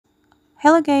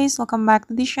Hello guys, welcome back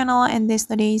to the channel. In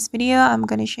today's video, I'm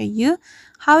gonna show you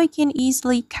how you can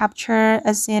easily capture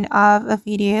a scene of a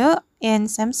video in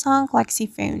Samsung Galaxy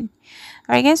phone.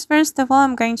 Alright guys, first of all,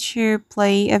 I'm going to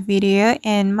play a video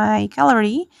in my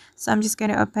gallery. So I'm just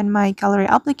going to open my gallery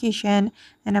application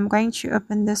and I'm going to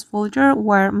open this folder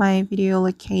where my video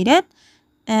located.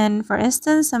 And for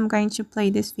instance, I'm going to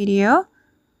play this video.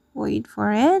 Wait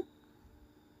for it.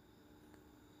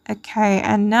 Okay,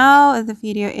 and now the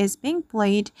video is being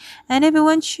played, and if we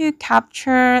want to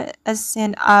capture a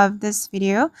scene of this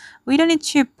video, we don't need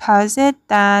to pause it,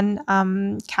 then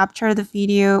capture the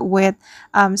video with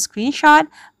screenshot,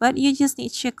 but you just need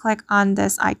to click on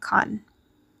this icon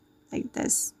like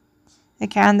this.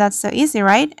 Okay, and that's so easy,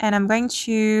 right? And I'm going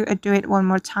to do it one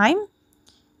more time.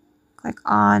 Click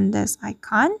on this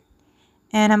icon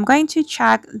and I'm going to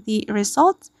check the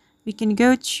result. We can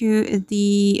go to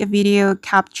the video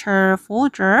capture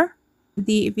folder.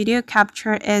 The video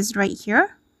capture is right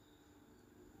here.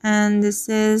 And this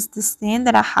is the scene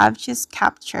that I have just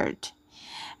captured.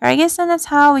 Alright guys, and that's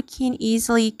how we can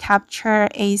easily capture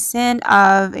a scene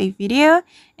of a video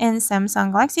in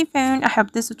Samsung Galaxy phone. I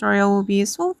hope this tutorial will be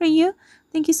useful for you.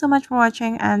 Thank you so much for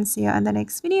watching and see you in the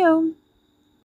next video.